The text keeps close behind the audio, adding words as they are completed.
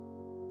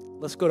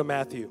Let's go to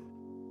Matthew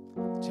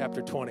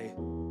chapter 20,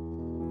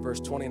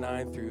 verse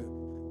 29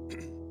 through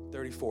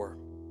 34.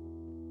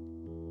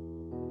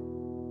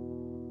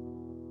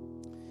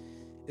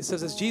 It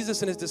says, as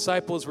Jesus and his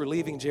disciples were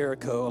leaving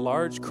Jericho, a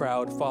large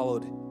crowd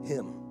followed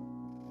him.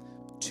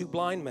 2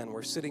 blind men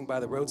were sitting by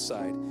the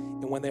roadside,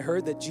 and when they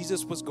heard that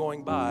Jesus was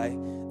going by,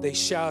 they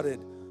shouted,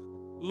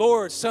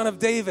 Lord, Son of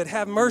David,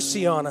 have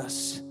mercy on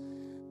us.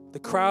 The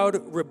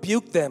crowd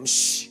rebuked them.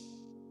 Shh,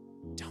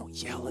 don't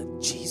yell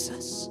at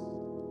Jesus,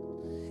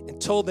 and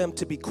told them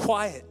to be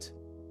quiet.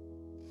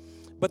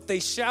 But they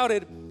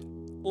shouted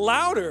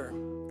louder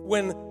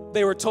when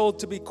they were told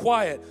to be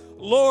quiet.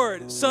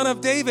 Lord, Son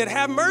of David,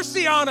 have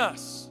mercy on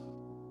us.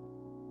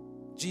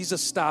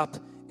 Jesus stopped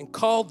and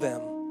called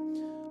them.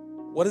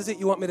 What is it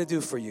you want me to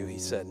do for you? He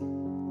said,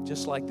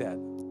 just like that.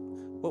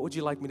 What would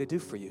you like me to do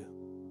for you?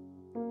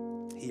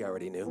 He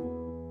already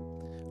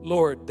knew.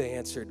 Lord, they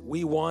answered,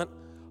 we want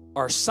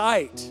our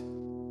sight.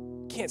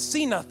 Can't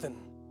see nothing.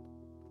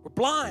 We're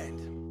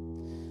blind.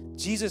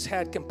 Jesus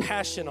had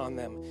compassion on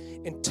them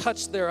and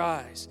touched their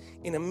eyes.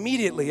 And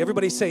immediately,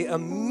 everybody say,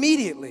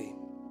 immediately,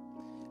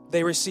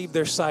 they received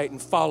their sight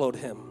and followed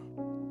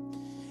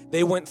him.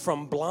 They went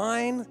from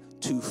blind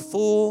to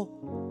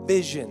full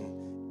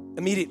vision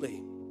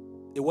immediately.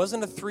 It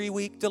wasn't a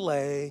 3-week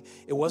delay.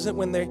 It wasn't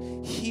when they're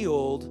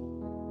healed.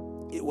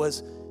 It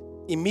was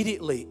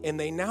immediately. And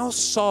they now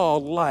saw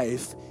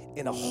life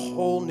in a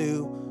whole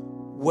new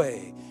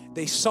way.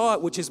 They saw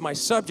it, which is my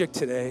subject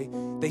today.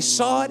 They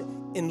saw it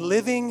in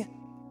living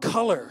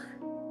color.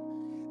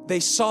 They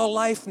saw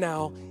life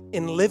now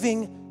in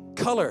living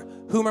color.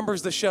 Who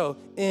remembers the show?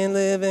 In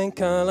Living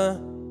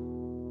Color.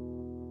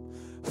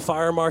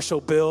 Fire Marshal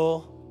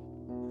Bill.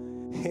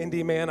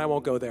 Handyman, I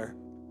won't go there.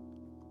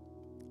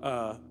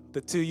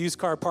 The 2 used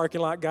car parking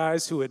lot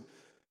guys who would,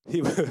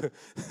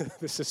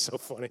 this is so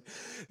funny.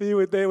 They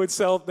would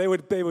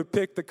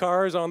pick the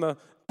cars on the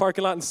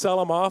parking lot and sell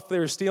them off. They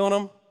were stealing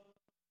them.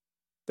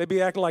 They'd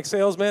be acting like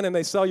salesmen and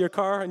they sell your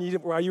car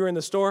while you were in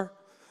the store.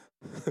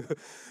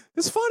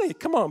 It's funny.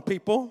 Come on,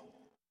 people.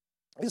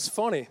 It's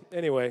funny.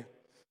 Anyway,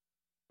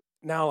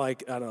 now I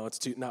don't know,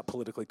 it's not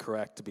politically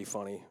correct to be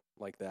funny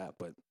like that,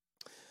 but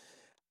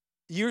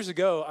years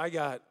ago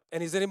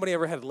and has anybody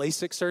ever had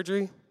LASIK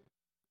surgery?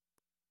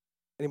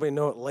 Anybody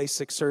know what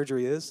LASIK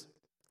surgery is?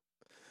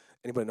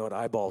 Anybody know what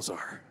eyeballs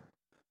are?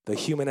 The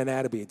human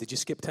anatomy. Did you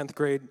skip 10th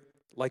grade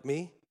like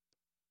me?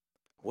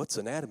 What's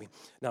anatomy?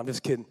 No, I'm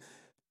just kidding.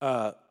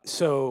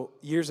 So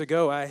years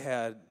ago,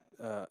 I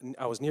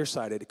was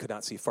nearsighted. I could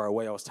not see far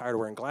away. I was tired of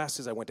wearing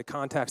glasses. I went to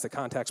contacts. The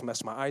contacts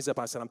messed my eyes up.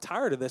 I said, I'm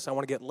tired of this. I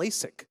want to get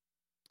LASIK.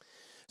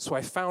 So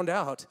I found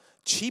out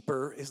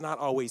cheaper is not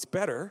always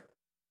better.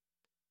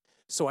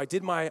 So I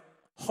did my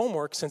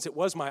homework, since it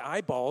was my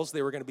eyeballs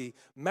they were going to be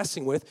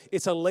messing with.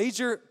 It's a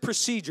laser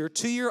procedure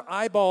to your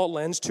eyeball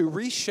lens to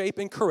reshape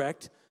and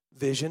correct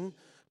vision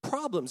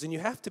problems. And you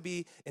have to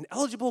be an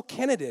eligible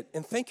candidate.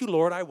 And thank you,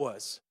 Lord, I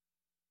was.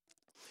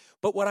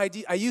 But what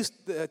I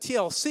used the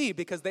TLC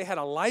because they had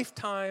a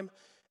lifetime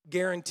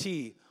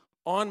guarantee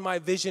on my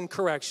vision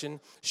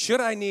correction.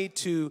 Should I need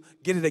to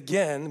get it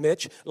again,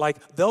 Mitch, like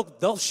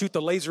they'll shoot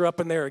the laser up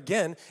in there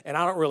again, and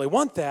I don't really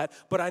want that,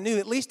 but I knew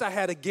at least I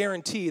had a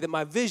guarantee that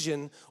my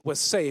vision was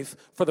safe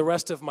for the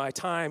rest of my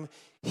time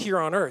here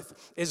on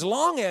earth, as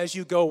long as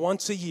you go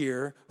once a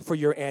year for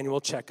your annual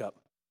checkup.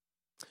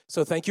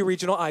 So thank you,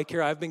 Regional Eye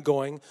Care. I've been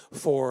going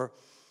for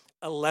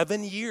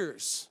 11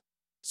 years,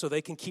 so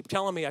they can keep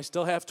telling me I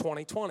still have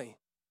 20/20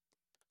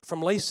 from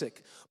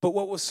LASIK. But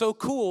what was so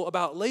cool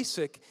about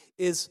LASIK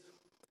is,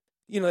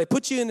 they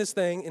put you in this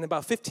thing, in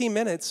about 15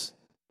 minutes,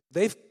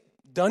 they've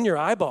done your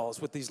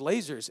eyeballs with these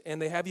lasers, and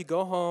they have you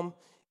go home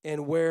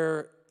and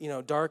wear,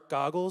 dark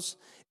goggles,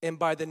 and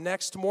by the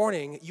next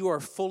morning, you are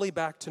fully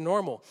back to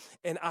normal.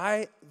 And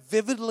I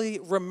vividly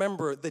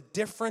remember the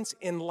difference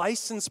in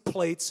license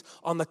plates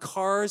on the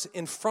cars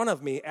in front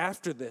of me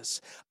after this.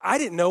 I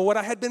didn't know what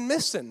I had been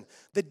missing.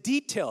 The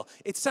detail.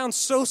 It sounds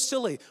so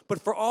silly,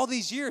 but for all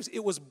these years, it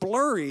was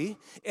blurry,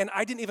 and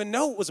I didn't even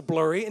know it was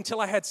blurry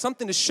until I had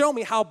something to show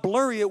me how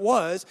blurry it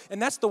was,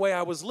 and that's the way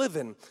I was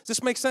living. Does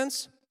this make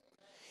sense?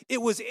 It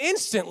was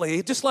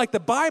instantly, just like the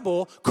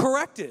Bible,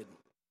 corrected.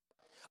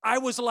 I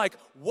was like,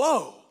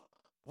 whoa.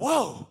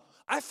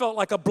 I felt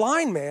like a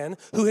blind man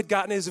who had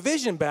gotten his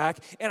vision back,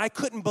 and I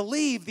couldn't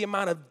believe the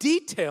amount of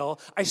detail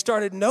I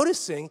started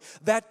noticing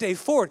that day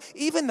forward.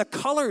 Even the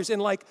colors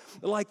and like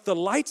the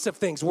lights of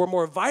things were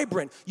more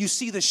vibrant. You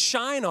see the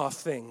shine off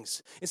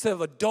things instead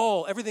of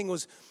everything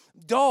was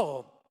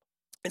dull.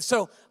 And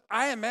so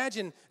I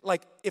imagine,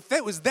 if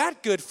it was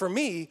that good for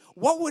me,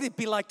 what would it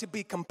be like to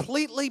be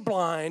completely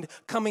blind,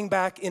 coming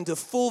back into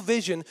full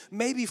vision,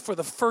 maybe for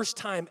the first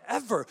time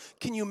ever?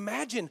 Can you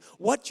imagine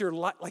what your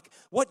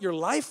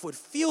life would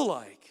feel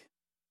like?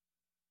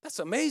 That's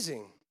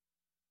amazing.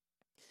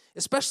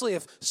 Especially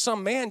if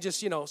some man just,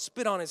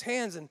 spit on his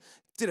hands and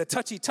did a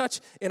touchy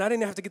touch, and I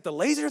didn't have to get the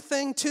laser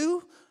thing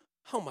too.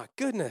 Oh my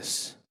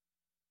goodness.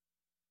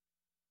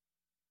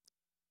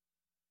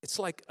 It's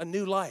like a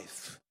new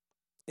life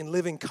in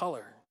living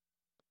color.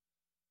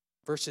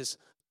 versus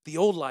the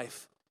old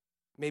life,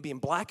 maybe in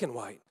black and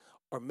white,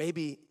 or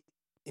maybe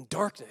in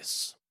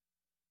darkness.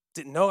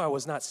 Didn't know I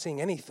was not seeing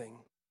anything.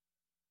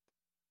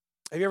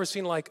 Have you ever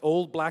seen like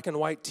old black and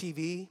white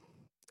TV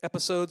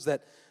episodes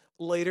that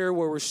later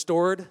were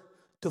restored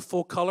to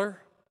full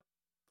color?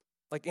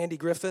 Like Andy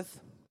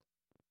Griffith?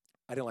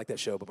 I didn't like that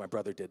show, but my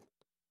brother did.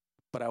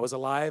 But I was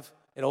alive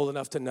and old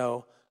enough to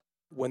know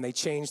when they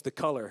changed the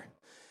color.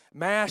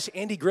 MASH,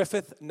 Andy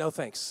Griffith, no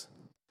thanks.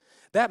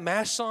 That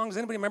MASH song, does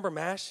anybody remember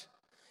MASH?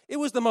 It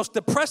was the most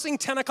depressing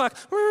 10 o'clock.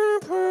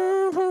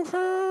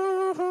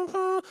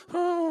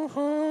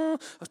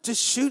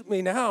 Just shoot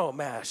me now,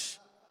 MASH.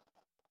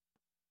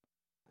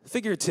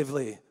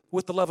 Figuratively,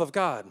 with the love of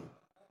God.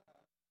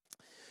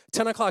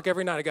 10 o'clock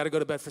every night, I got to go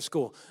to bed for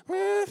school.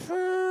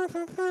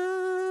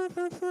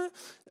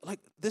 Like,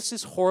 this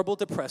is horrible,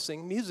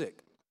 depressing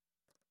music.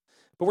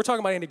 But we're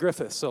talking about Andy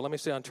Griffith, so let me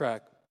stay on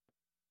track.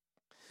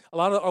 A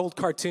lot of the old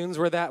cartoons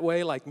were that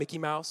way, like Mickey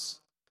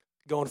Mouse,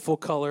 going full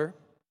color.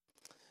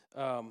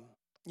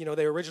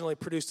 They were originally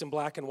produced in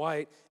black and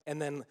white,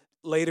 and then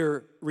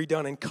later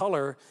redone in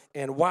color,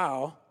 and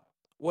wow,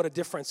 what a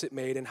difference it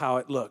made in how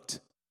it looked.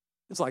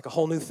 It's like a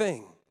whole new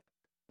thing,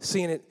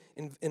 seeing it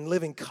in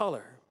living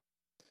color.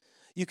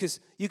 You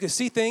could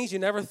see things you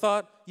never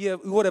thought you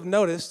would have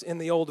noticed in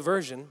the old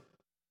version,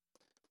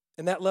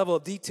 and that level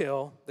of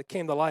detail that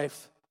came to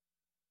life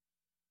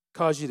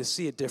caused you to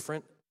see it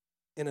different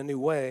in a new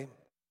way.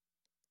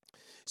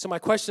 So my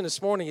question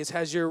this morning is,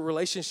 has your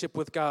relationship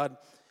with God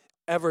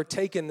ever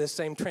taken this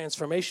same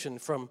transformation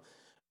from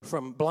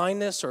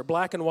blindness or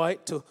black and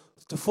white to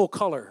full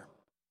color?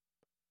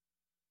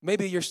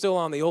 Maybe you're still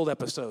on the old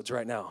episodes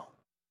right now.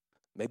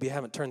 Maybe you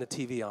haven't turned the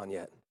TV on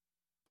yet.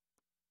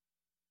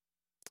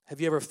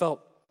 Have you ever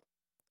felt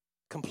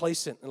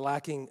complacent and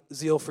lacking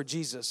zeal for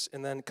Jesus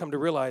and then come to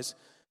realize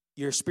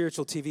your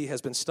spiritual TV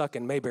has been stuck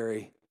in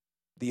Mayberry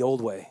the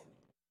old way?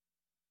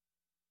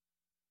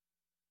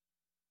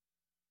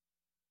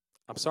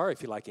 I'm sorry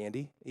if you like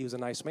Andy. He was a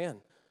nice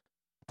man.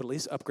 But at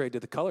least upgrade to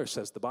the color,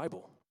 says the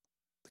Bible.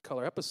 The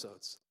color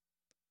episodes.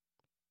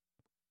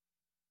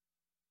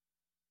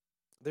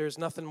 There's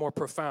nothing more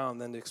profound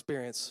than to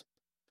experience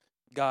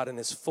God in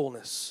his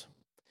fullness.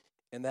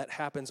 And that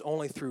happens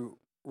only through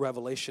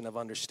revelation of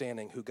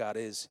understanding who God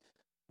is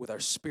with our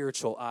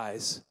spiritual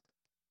eyes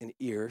and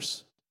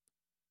ears.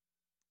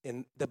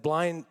 And the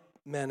blind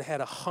men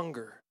had a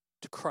hunger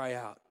to cry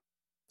out.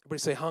 Everybody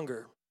say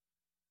hunger.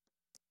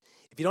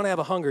 If you don't have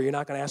a hunger, you're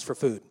not going to ask for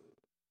food.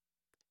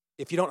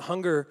 If you don't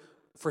hunger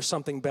for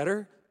something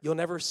better, you'll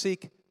never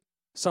seek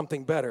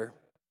something better.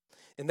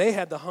 And they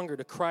had the hunger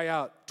to cry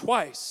out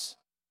twice.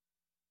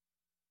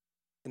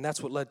 And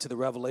that's what led to the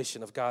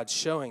revelation of God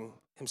showing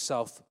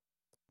himself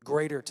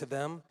greater to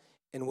them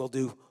and will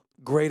do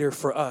greater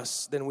for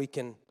us than we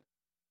can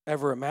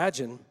ever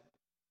imagine.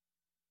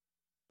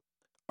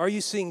 Are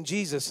you seeing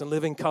Jesus in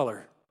living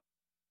color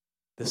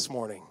this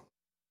morning,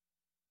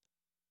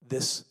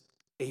 this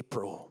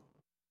April?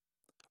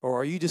 Or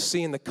are you just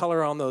seeing the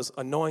color on those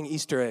annoying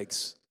Easter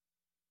eggs?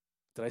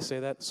 Did I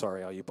say that?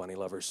 Sorry, all you bunny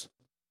lovers.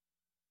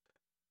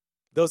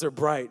 Those are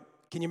bright.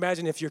 Can you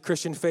imagine if your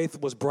Christian faith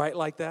was bright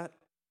like that?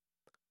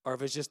 Or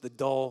if it's just the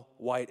dull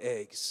white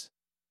eggs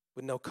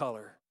with no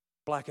color,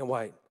 black and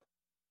white,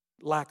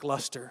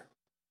 lackluster,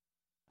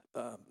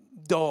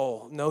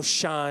 dull, no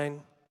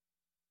shine.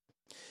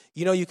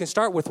 You know, you can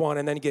start with one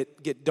and then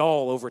get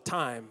dull over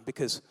time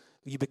because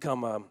you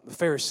become a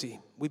Pharisee.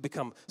 We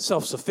become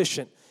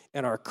self-sufficient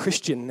in our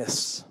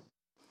Christianness.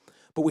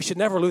 But we should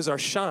never lose our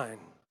shine.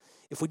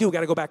 If we do, we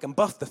got to go back and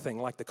buff the thing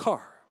like the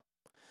car.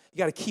 You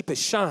got to keep it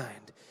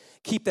shined.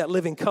 Keep that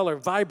living color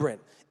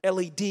vibrant,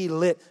 LED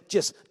lit,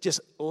 just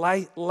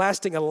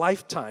lasting a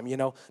lifetime,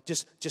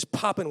 just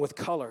popping with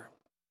color.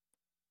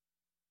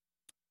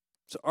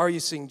 So are you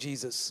seeing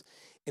Jesus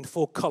in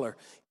full color?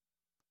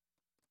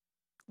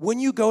 When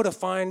you go to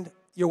find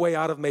your way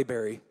out of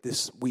Mayberry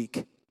this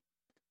week,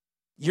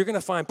 you're going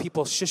to find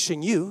people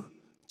shushing you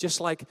just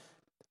like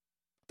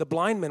the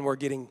blind men were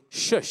getting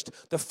shushed.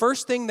 The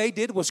first thing they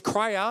did was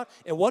cry out,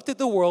 and what did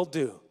the world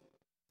do?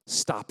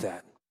 Stop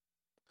that.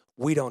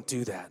 We don't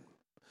do that.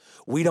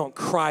 We don't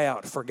cry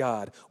out for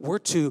God. We're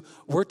too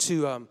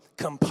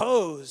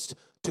composed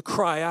to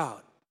cry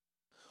out.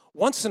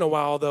 Once in a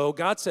while, though,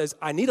 God says,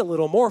 I need a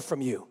little more from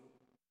you.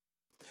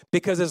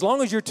 Because as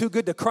long as you're too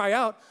good to cry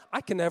out,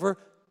 I can never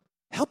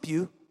help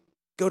you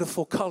go to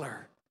full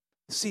color,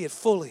 see it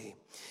fully.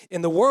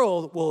 And the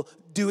world will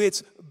do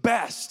its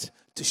best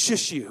to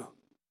shush you.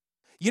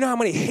 You know how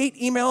many hate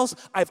emails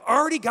I've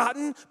already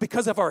gotten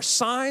because of our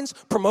signs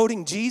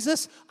promoting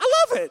Jesus? I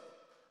love it.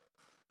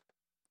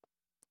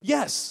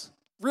 Yes,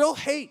 real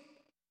hate.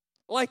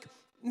 Like,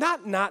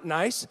 not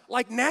nice,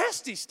 like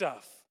nasty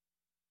stuff.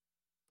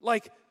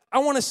 Like, I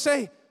want to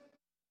say,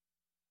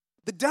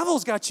 the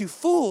devil's got you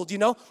fooled,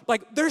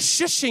 Like, they're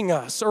shushing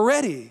us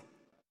already.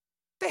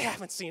 They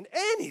haven't seen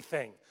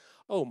anything.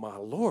 Oh, my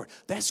Lord,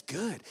 that's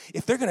good.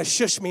 If they're going to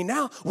shush me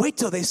now, wait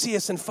till they see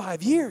us in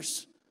 5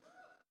 years.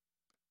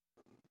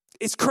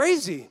 It's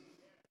crazy.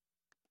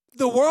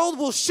 The world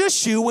will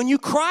shush you when you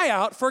cry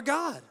out for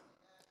God.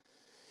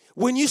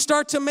 When you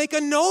start to make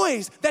a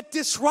noise that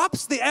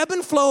disrupts the ebb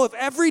and flow of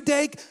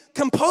everyday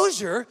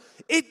composure,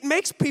 it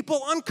makes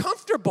people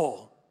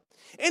uncomfortable.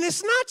 And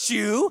it's not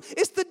you,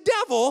 it's the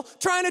devil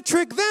trying to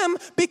trick them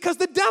because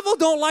the devil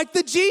don't like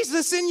the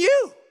Jesus in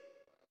you.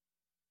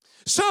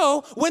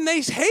 So when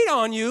they hate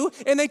on you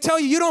and they tell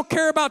you you don't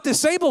care about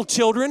disabled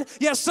children,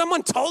 yeah,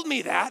 someone told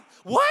me that.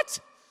 What?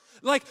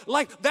 Like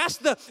that's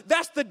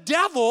the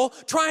devil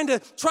trying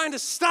to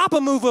stop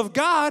a move of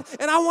God.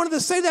 And I wanted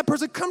to say to that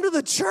person, come to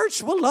the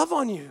church. We'll love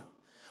on you.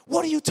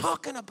 What are you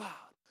talking about?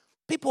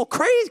 People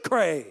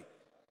cray.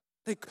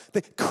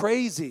 They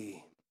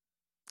crazy.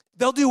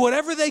 They'll do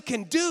whatever they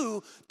can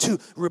do to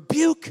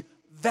rebuke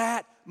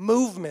that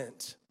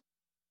movement.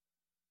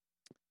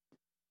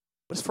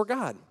 But it's for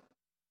God.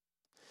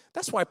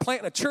 That's why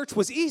planting a church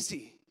was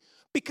easy,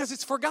 because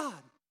it's for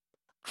God.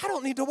 I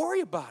don't need to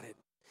worry about it.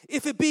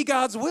 If it be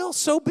God's will,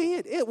 so be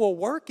it. It will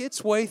work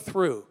its way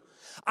through.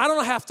 I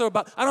don't have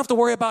to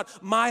worry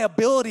about my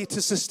ability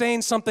to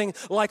sustain something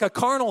like a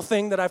carnal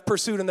thing that I've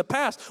pursued in the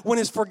past. When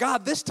it's for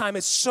God, this time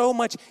it's so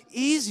much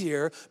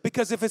easier,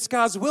 because if it's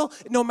God's will,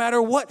 no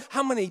matter what,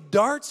 how many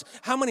darts,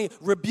 how many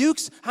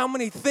rebukes, how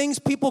many things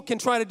people can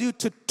try to do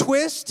to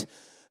twist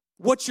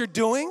what you're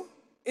doing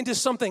into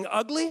something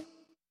ugly,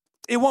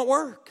 it won't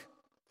work.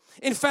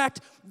 In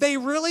fact, they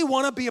really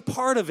want to be a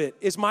part of it,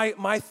 is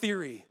my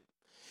theory.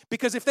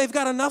 Because if they've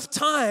got enough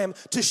time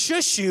to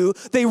shush you,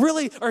 they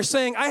really are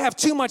saying, I have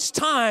too much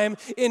time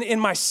in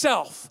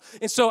myself.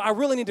 And so I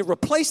really need to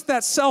replace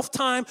that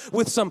self-time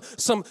with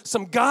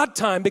some God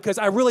time, because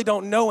I really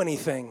don't know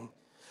anything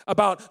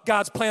about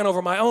God's plan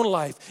over my own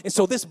life. And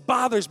so this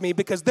bothers me,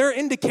 because they're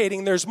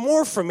indicating there's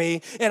more for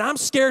me, and I'm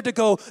scared to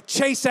go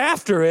chase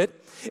after it.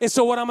 And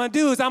so what I'm going to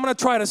do is I'm going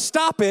to try to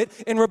stop it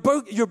and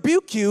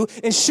rebuke you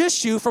and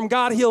shush you from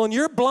God healing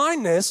your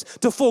blindness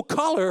to full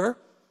color,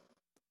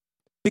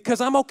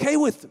 because I'm okay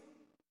with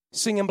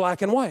singing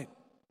black and white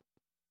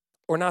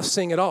or not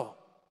sing at all.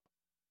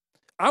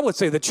 I would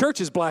say the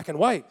church is black and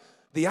white.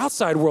 The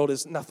outside world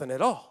is nothing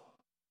at all.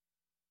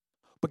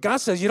 But God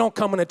says you don't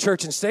come into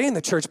church and stay in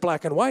the church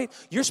black and white.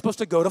 You're supposed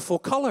to go to full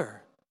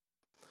color.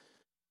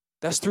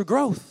 That's through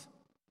growth.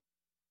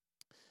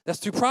 That's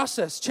through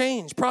process,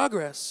 change,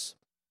 progress.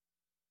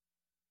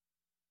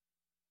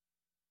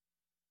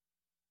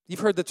 You've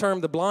heard the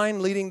term the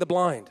blind leading the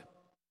blind.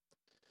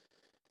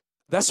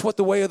 That's what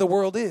the way of the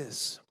world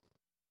is.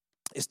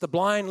 It's the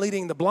blind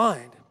leading the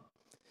blind.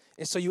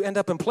 And so you end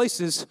up in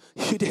places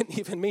you didn't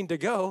even mean to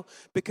go,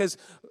 because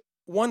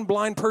one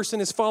blind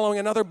person is following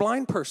another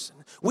blind person.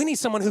 We need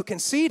someone who can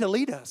see to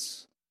lead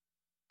us.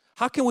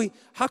 How can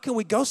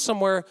we go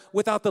somewhere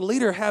without the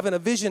leader having a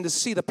vision to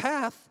see the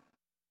path?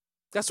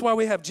 That's why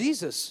we have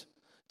Jesus,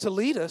 to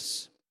lead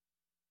us.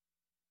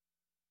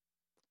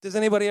 Does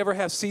anybody ever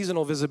have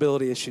seasonal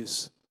visibility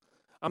issues?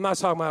 I'm not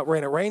talking about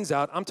when it rains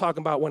out. I'm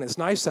talking about when it's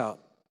nice out.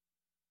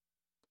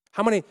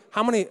 How many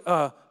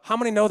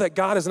know that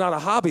God is not a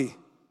hobby?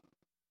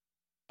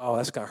 Oh,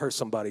 that's gonna hurt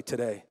somebody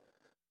today.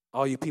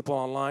 All you people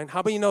online,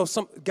 how many know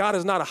God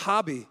is not a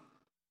hobby?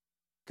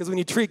 Because when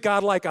you treat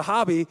God like a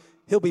hobby,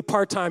 He'll be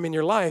part-time in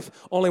your life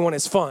only when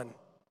it's fun.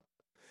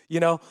 You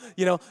know,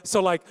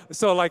 so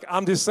like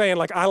I'm just saying,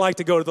 like, I like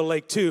to go to the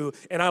lake too,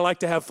 and I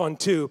like to have fun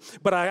too.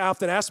 But I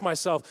often ask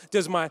myself,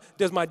 does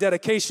my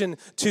dedication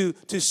to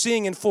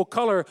seeing in full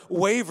color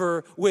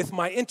waver with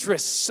my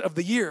interests of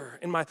the year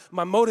and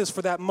my motives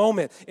for that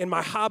moment and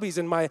my hobbies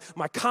and my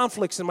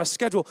conflicts and my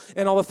schedule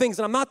and all the things?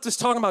 And I'm not just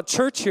talking about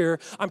church here.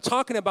 I'm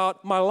talking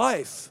about my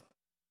life.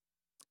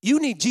 You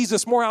need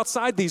Jesus more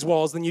outside these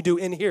walls than you do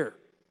in here.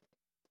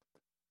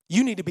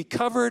 You need to be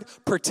covered,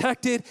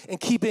 protected, and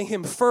keeping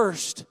Him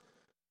first.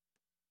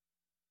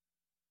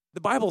 The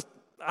Bible,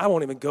 I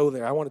won't even go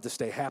there. I wanted to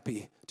stay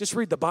happy. Just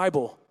read the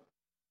Bible.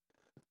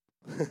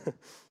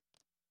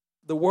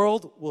 The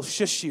world will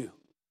shush you,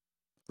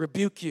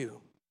 rebuke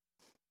you.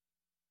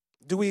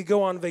 Do we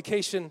go on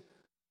vacation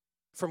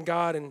from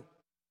God and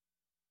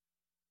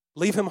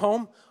leave Him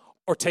home,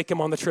 or take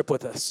Him on the trip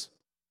with us?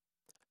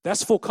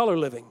 That's full color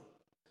living.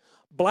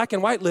 Black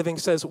and white living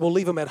says we'll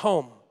leave Him at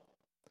home.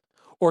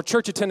 Or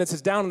church attendance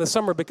is down in the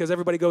summer because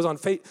everybody goes on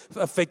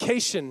a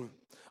vacation.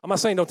 I'm not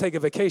saying don't take a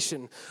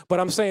vacation, but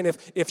I'm saying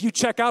if you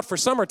check out for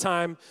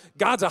summertime,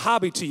 God's a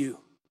hobby to you.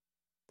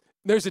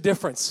 There's a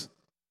difference.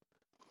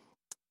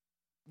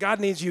 God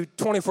needs you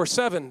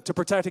 24/7 to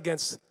protect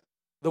against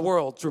the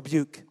world's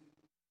rebuke.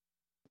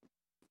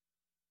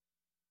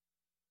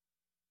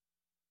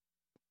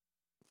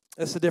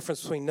 That's the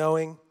difference between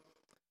knowing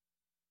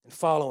and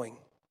following.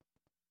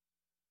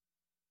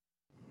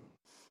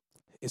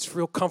 It's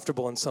real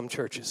comfortable in some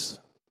churches,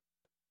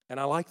 and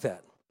I like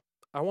that.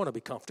 I want to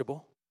be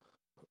comfortable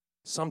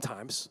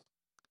sometimes.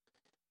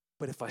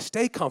 But if I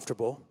stay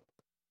comfortable,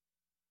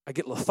 I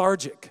get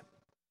lethargic.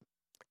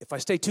 If I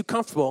stay too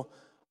comfortable,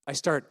 I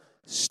start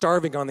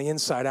starving on the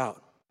inside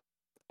out.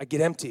 I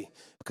get empty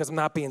because I'm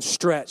not being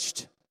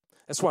stretched.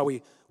 That's why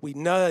we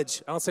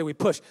nudge. I don't say we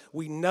push.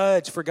 We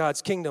nudge for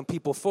God's kingdom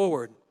people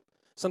forward.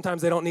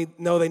 Sometimes they don't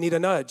they need a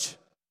nudge.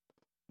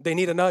 They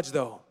need a nudge,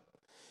 though.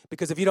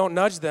 Because if you don't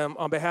nudge them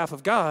on behalf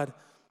of God,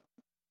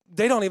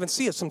 they don't even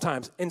see it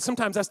sometimes. And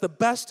sometimes that's the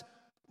best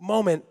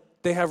moment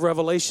they have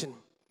revelation.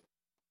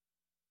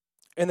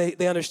 And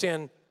they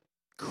understand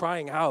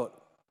crying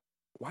out.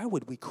 Why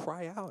would we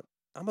cry out?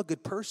 I'm a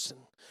good person.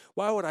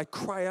 Why would I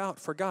cry out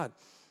for God?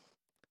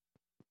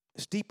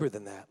 It's deeper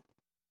than that.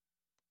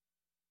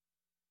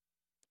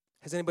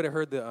 Has anybody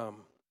heard the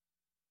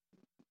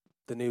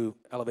new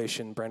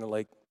Elevation Brandon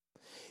Lake?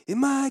 It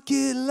might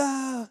get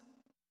loud.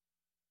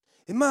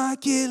 It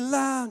might get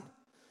loud.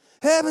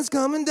 Heaven's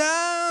coming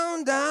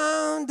down,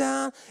 down,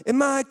 down. It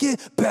might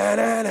get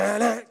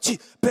ba-da-da-da,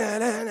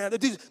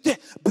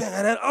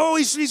 ba-da-da-da. Oh,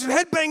 he's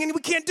headbanging. We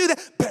can't do that.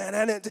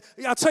 Ba-da-da-da.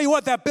 I'll tell you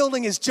what, that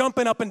building is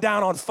jumping up and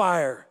down on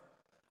fire.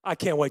 I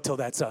can't wait till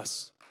that's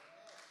us.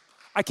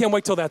 I can't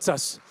wait till that's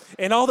us.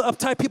 And all the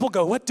uptight people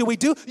go, what do we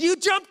do? You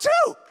jump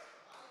too.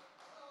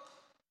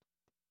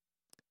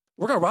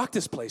 We're going to rock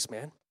this place,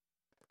 man,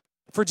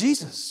 for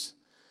Jesus.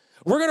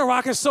 We're going to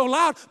rock it so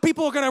loud,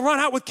 people are going to run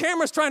out with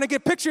cameras trying to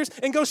get pictures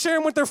and go share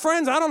them with their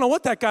friends. I don't know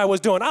what that guy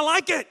was doing. I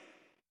like it.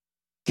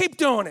 Keep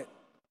doing it.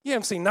 You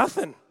haven't seen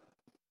nothing.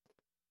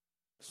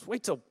 Just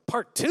wait till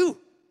part 2,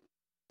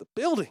 the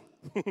building.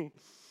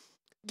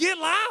 Get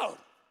loud.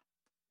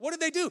 What did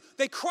they do?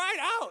 They cried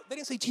out. They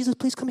didn't say, Jesus,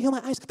 please come heal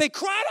my eyes. They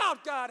cried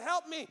out, God,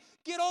 help me.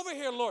 Get over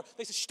here, Lord.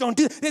 They said, shh, don't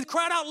do that. They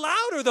cried out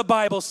louder, the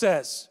Bible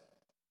says.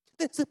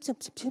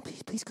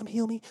 Please come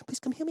heal me. Please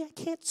come heal me. I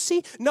can't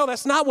see. No,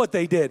 that's not what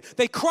they did.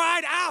 They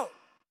cried out.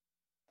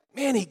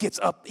 Man, he gets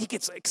up. He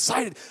gets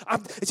excited.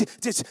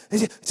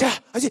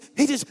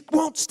 He just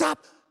won't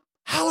stop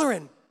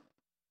hollering.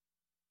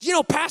 You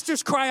know,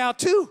 pastors cry out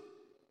too.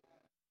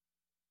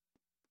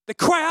 They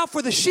cry out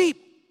for the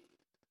sheep.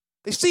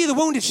 They see the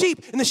wounded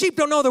sheep, and the sheep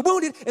don't know they're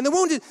wounded, and the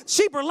wounded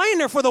sheep are laying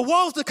there for the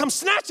wolves to come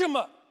snatch them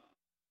up.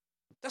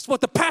 That's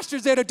what the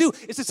pastor's there to do,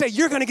 is to say,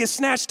 you're going to get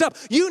snatched up.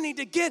 You need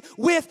to get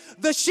with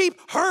the sheep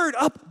herd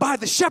up by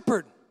the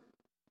shepherd,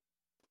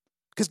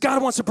 because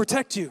God wants to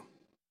protect you.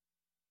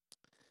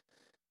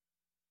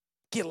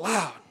 Get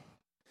loud.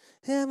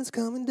 Heaven's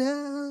coming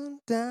down,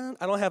 down.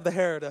 I don't have the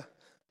hair to,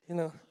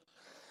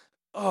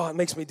 Oh, it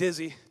makes me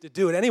dizzy to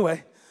do it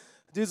anyway.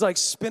 Dude's like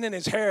spinning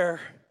his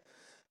hair.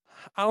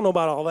 I don't know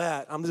about all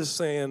that. I'm just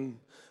saying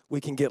we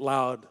can get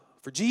loud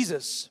for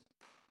Jesus.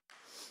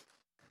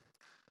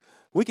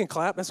 We can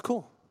clap. That's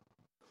cool.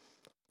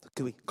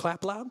 Can we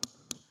clap loud?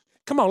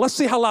 Come on, let's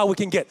see how loud we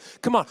can get.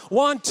 Come on.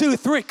 1, 2,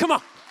 3. Come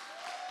on.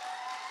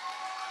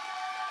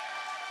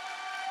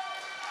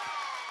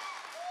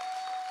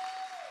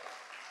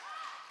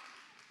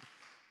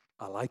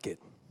 I like it.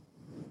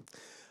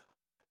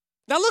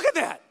 Now look at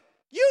that.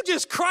 You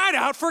just cried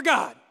out for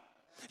God.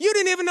 You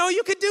didn't even know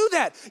you could do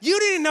that. You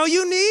didn't know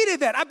you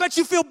needed that. I bet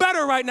you feel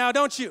better right now,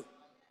 don't you?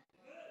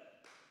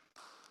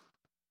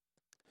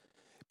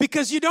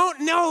 Because you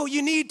don't know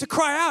you need to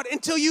cry out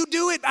until you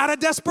do it out of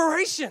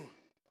desperation.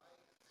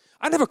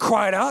 I never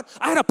cried out.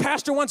 I had a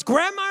pastor once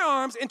grab my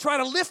arms and try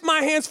to lift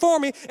my hands for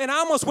me, and I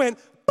almost went,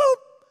 boop.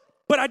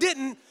 But I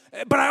didn't.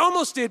 But I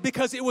almost did,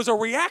 because it was a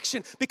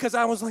reaction. Because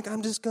I was like,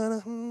 I'm just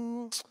gonna,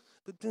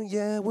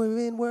 yeah, we're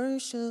in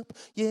worship,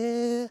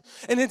 yeah.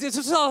 And it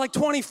was all like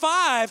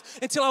 25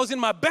 until I was in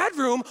my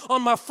bedroom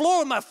on my floor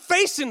with my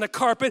face in the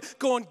carpet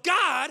going,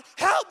 God,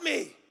 help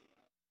me.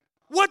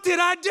 What did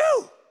I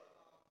do?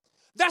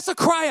 That's a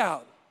cry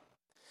out.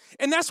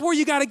 And that's where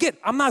you got to get.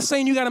 I'm not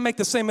saying you got to make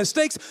the same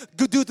mistakes,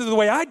 do it the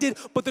way I did,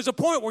 but there's a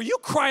point where you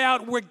cry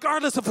out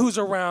regardless of who's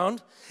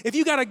around. If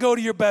you got to go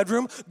to your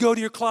bedroom, go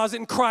to your closet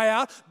and cry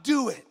out,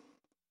 do it.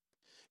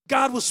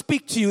 God will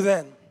speak to you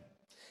then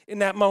in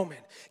that moment.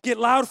 Get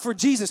loud for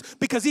Jesus,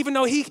 because even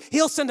though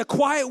he'll send a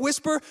quiet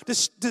whisper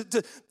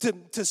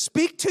to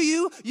speak to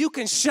you, you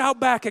can shout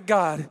back at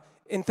God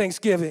in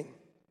thanksgiving.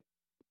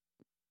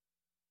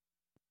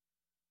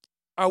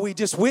 Are we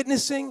just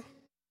witnessing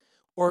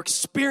or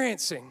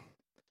experiencing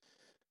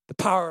the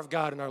power of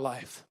God in our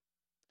life?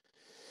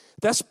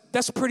 That's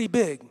pretty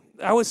big.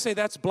 I would say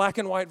that's black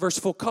and white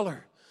versus full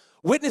color.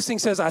 Witnessing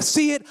says, I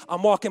see it,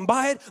 I'm walking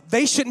by it,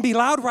 they shouldn't be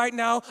loud right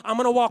now, I'm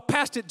going to walk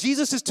past it.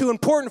 Jesus is too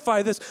important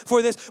for this.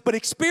 But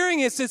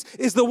experiences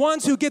is the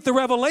ones who get the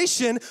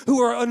revelation,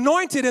 who are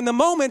anointed in the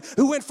moment,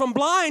 who went from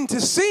blind to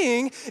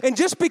seeing. And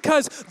just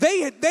because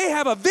they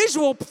have a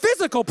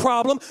physical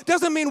problem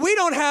doesn't mean we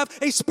don't have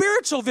a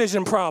spiritual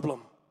vision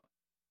problem.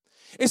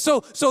 And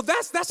so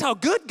that's how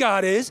good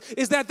God is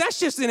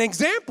that's just an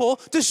example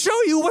to show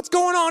you what's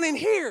going on in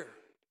here.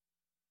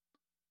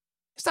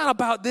 It's not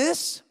about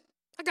this.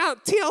 I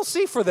got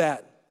TLC for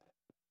that.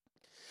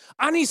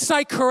 I need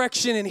sight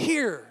correction in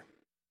here,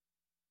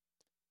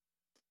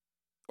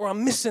 or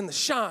I'm missing the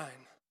shine.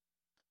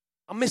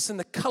 I'm missing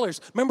the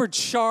colors. Remember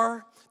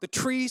Shar, the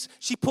trees?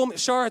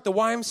 Shar at the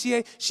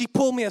YMCA, she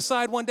pulled me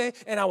aside one day,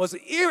 and I was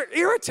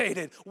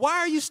irritated. Why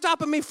are you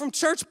stopping me from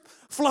church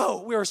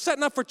flow? We were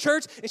setting up for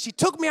church, and she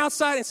took me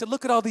outside and said,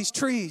 look at all these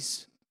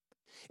trees.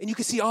 And you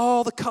can see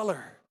all the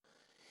color.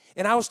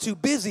 And I was too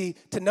busy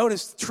to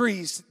notice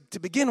trees to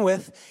begin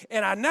with,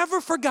 and I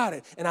never forgot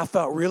it, and I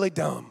felt really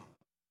dumb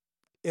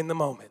in the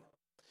moment.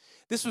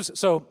 This was,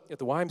 so at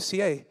the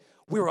YMCA,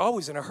 we were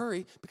always in a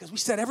hurry because we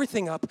set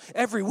everything up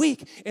every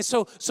week. And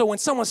so when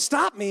someone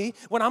stopped me,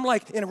 when I'm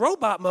like in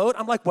robot mode,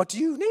 I'm like, what do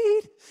you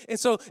need? And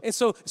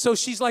so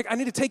she's like, I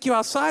need to take you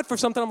outside for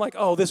something. I'm like,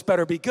 oh, this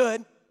better be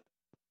good.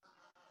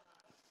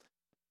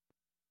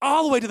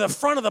 All the way to the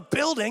front of the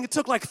building. It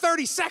took like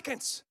 30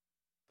 seconds.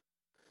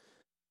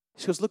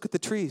 She goes, look at the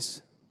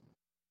trees.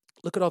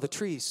 Look at all the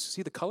trees.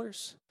 See the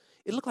colors?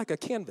 It looked like a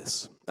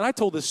canvas. And I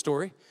told this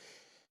story.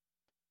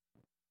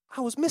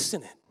 I was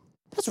missing it.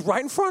 That's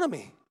right in front of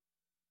me.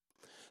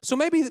 So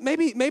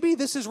maybe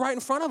this is right in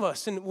front of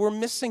us and we're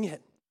missing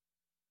it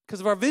because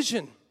of our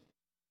vision.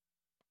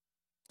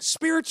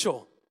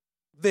 Spiritual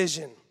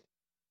vision.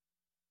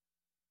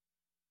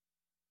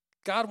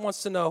 God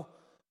wants to know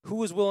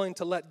who is willing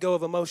to let go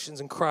of emotions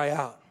and cry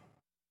out.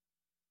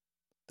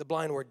 The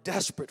blind were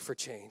desperate for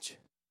change,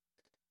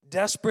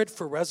 desperate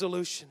for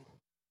resolution.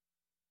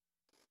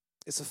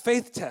 It's a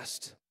faith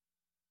test.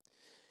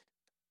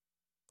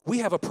 We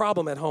have a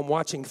problem at home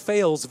watching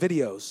fails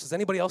videos. Does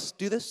anybody else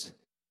do this?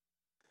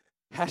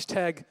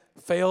 Hashtag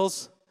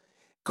fails.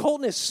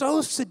 Colton is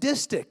so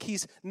sadistic.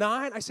 He's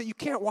 9. I say, you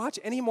can't watch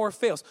any more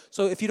fails.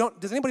 So if you don't,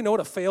 does anybody know what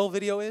a fail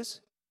video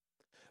is?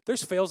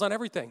 There's fails on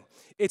everything.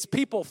 It's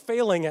people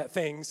failing at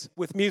things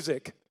with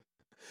music.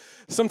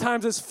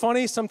 Sometimes it's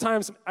funny.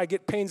 Sometimes I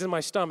get pains in my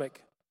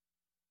stomach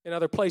in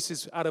other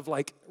places out of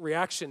like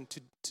reaction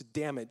to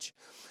damage.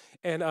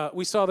 And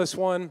we saw this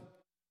one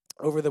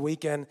over the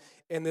weekend,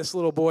 and this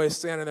little boy is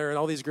standing there, and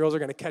all these girls are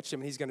going to catch him,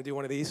 and he's going to do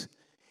one of these.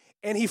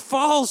 And he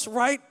falls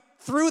right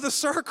through the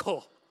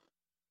circle.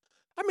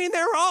 I mean, they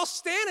were all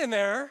standing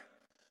there,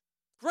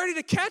 ready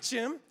to catch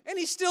him, and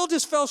he still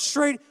just fell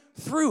straight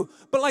through.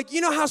 But like,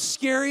 you know how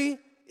scary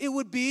it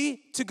would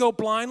be to go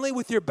blindly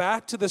with your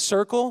back to the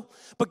circle?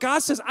 But God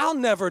says, I'll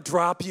never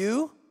drop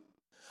you.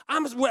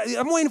 I'm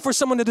waiting for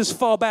someone to just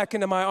fall back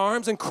into my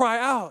arms and cry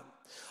out.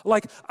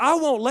 Like, I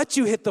won't let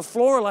you hit the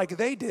floor like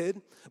they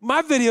did.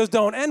 My videos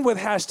don't end with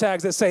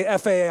hashtags that say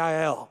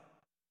FAIL.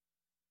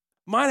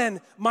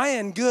 Mine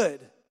end good.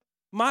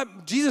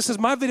 Jesus says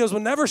my videos will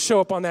never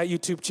show up on that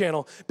YouTube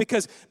channel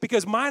because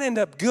mine end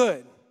up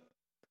good.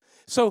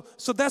 So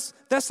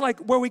that's like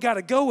where we got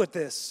to go with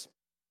this.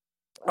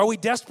 Are we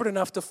desperate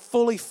enough to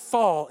fully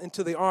fall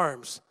into the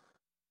arms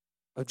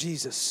of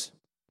Jesus?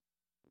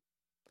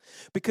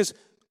 Because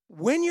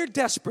when you're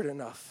desperate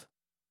enough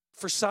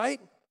for sight,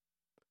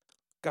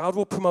 God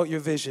will promote your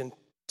vision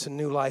to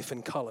new life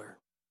and color.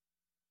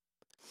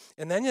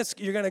 And then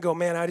you're going to go,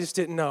 man, I just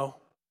didn't know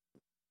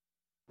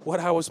what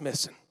I was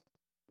missing.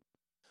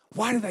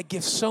 Why did I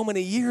give so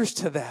many years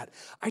to that?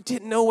 I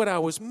didn't know what I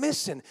was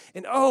missing.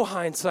 And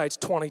hindsight's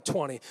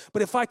 20/20.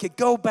 But if I could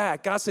go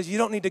back, God says you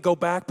don't need to go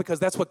back because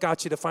that's what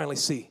got you to finally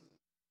see.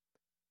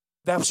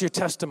 That was your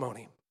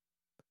testimony.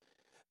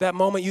 That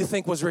moment you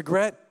think was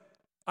regret,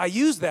 I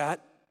used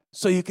that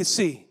so you could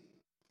see.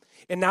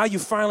 And now you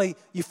finally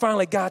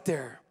got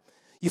there.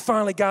 You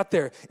finally got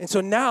there. And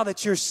so now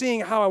that you're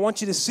seeing how I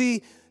want you to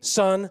see,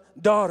 son,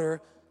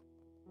 daughter,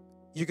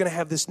 you're going to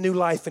have this new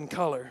life in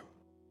color.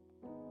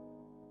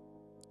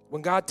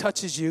 When God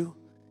touches you,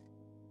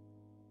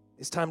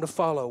 it's time to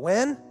follow.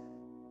 When?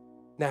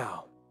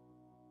 Now.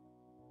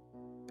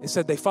 It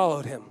said they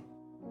followed him.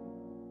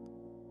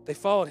 They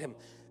followed him.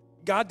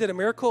 God did a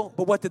miracle,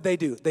 but what did they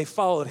do? They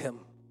followed him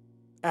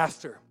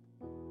after.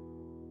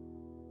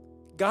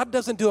 God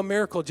doesn't do a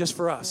miracle just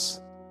for us.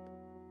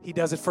 He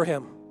does it for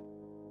him.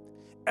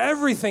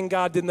 Everything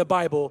God did in the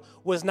Bible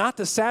was not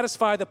to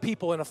satisfy the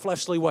people in a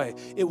fleshly way.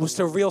 It was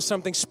to reveal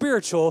something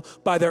spiritual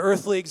by their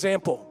earthly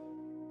example.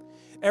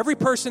 Every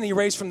person he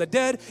raised from the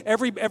dead,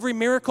 every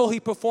miracle he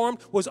performed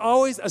was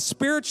always a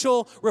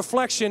spiritual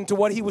reflection to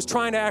what he was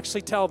trying to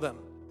actually tell them.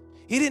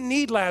 He didn't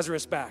need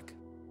Lazarus back.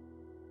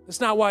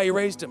 That's not why he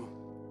raised him.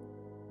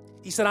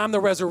 He said, I'm the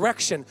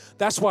resurrection.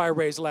 That's why I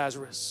raised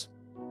Lazarus.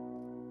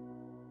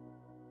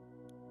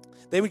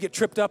 They would get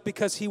tripped up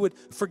because he would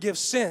forgive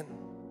sin.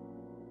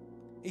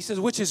 He says,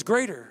 which is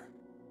greater?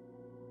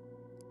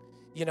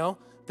 You know,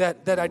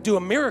 that I do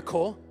a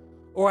miracle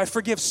or I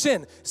forgive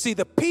sin. See,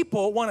 the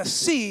people want to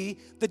see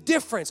the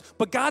difference,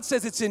 but God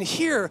says it's in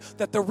here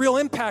that the real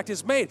impact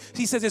is made.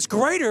 He says it's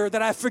greater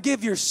that I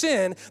forgive your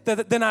sin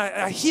than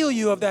I heal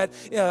you of that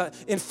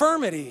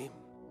infirmity.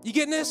 You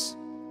getting this?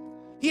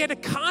 He had to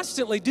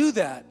constantly do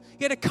that.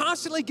 He had to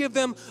constantly give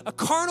them a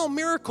carnal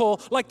miracle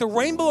like the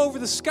rainbow over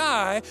the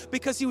sky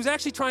because he was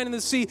actually trying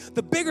to see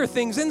the bigger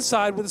things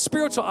inside with the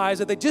spiritual eyes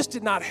that they just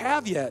did not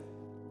have yet.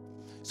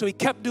 So he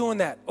kept doing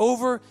that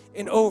over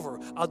and over.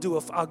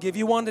 I'll give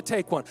you one to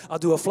take one. I'll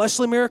do a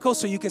fleshly miracle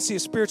so you can see a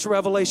spiritual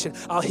revelation.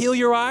 I'll heal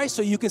your eyes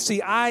so you can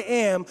see I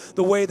am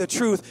the way, the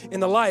truth,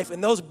 and the life.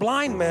 And those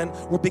blind men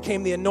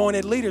became the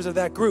anointed leaders of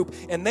that group,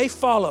 and they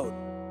followed.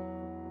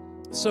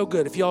 So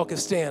good. If y'all can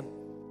stand.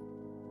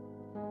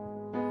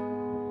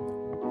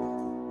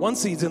 One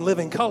seed's in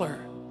living color.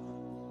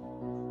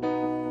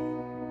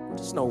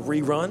 There's no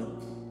rerun.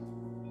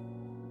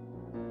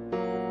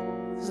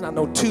 This It's not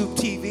no tube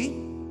TV.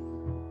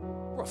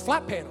 We're a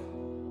flat panel.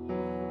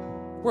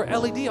 We're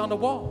LED on the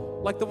wall,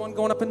 like the one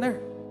going up in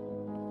there.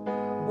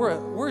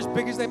 We're as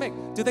big as they make.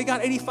 Do they got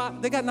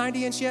 85? They got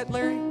 90 inch yet,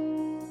 Larry?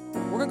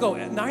 We're gonna go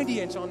at 90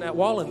 inch on that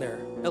wall in there,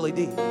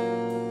 LED.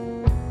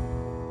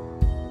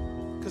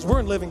 Because we're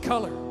in living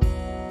color.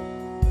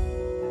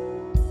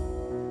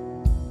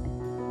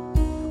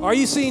 Are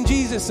you seeing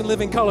Jesus in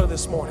living color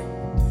this morning?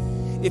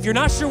 If you're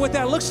not sure what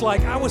that looks like,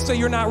 I would say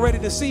you're not ready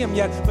to see him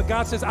yet. But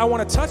God says, I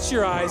want to touch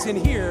your eyes in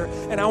here,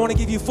 and I want to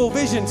give you full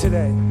vision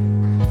today.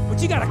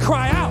 But you got to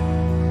cry out.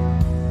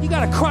 You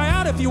got to cry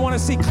out if you want to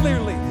see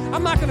clearly.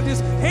 I'm not going to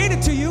just hand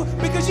it to you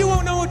because you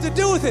won't know what to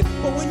do with it.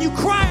 But when you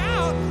cry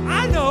out,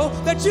 I know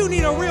that you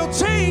need a real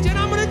change, and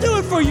I'm going to do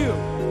it for you.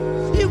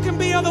 You can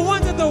be the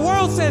ones that the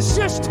world says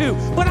shush to,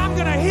 but I'm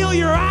going to heal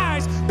your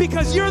eyes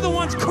because you're the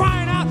ones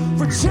crying out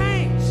for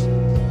change.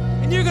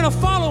 And you're going to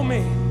follow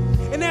me.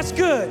 And that's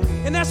good.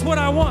 And that's what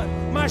I want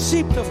my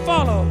sheep to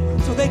follow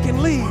so they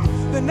can lead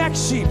the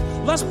next sheep.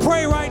 Let's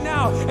pray right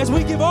now as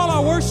we give all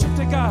our worship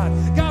to God.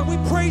 God, we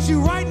praise you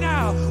right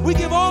now. We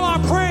give all our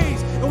praise.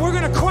 And we're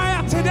going to cry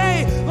out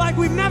today like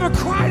we've never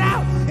cried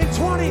out in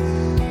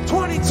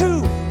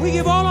 2022. We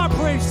give all our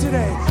praise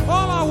today,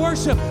 all our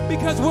worship,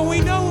 because when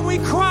we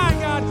cry,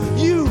 God,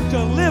 you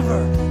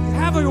deliver.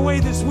 Have your way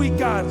this week,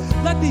 God.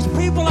 Let these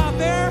people out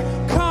there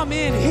come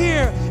in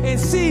here and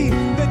see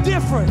the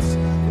difference.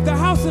 The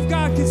house of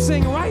God can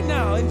sing right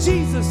now. In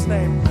Jesus'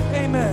 name, amen.